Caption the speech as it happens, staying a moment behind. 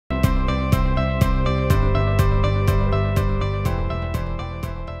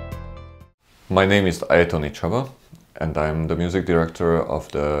My name is Ajtony Csaba, and I'm the music director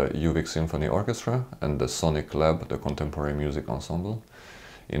of the UVic Symphony Orchestra and the Sonic Lab, the Contemporary Music Ensemble,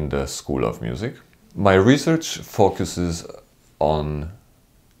 in the School of Music. My research focuses on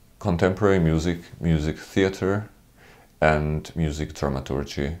contemporary music, music theatre, and music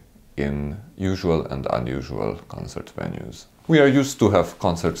dramaturgy in usual and unusual concert venues. We are used to have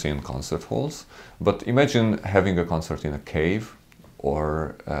concerts in concert halls, but imagine having a concert in a cave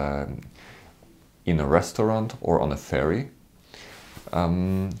or in a restaurant or on a ferry.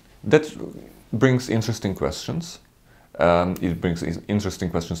 That brings interesting questions. It brings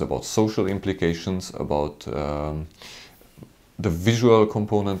interesting questions about social implications, about the visual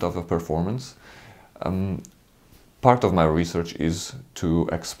component of a performance. Part of my research is to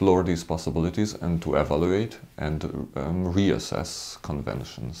explore these possibilities and to evaluate and reassess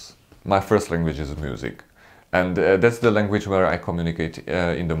conventions. My first language is music, and that's the language where I communicate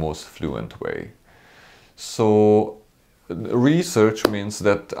in the most fluent way. So research means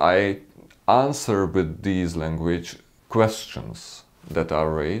that I answer with these language questions that are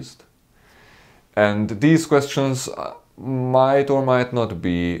raised, and these questions might or might not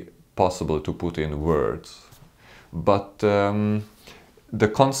be possible to put in words, but the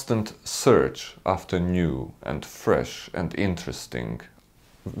constant search after new and fresh and interesting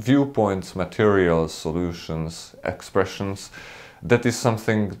viewpoints, materials, solutions, expressions, that is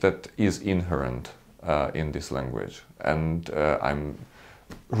something that is inherent in this language, and I'm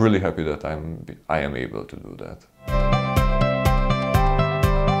really happy that I am able to do that.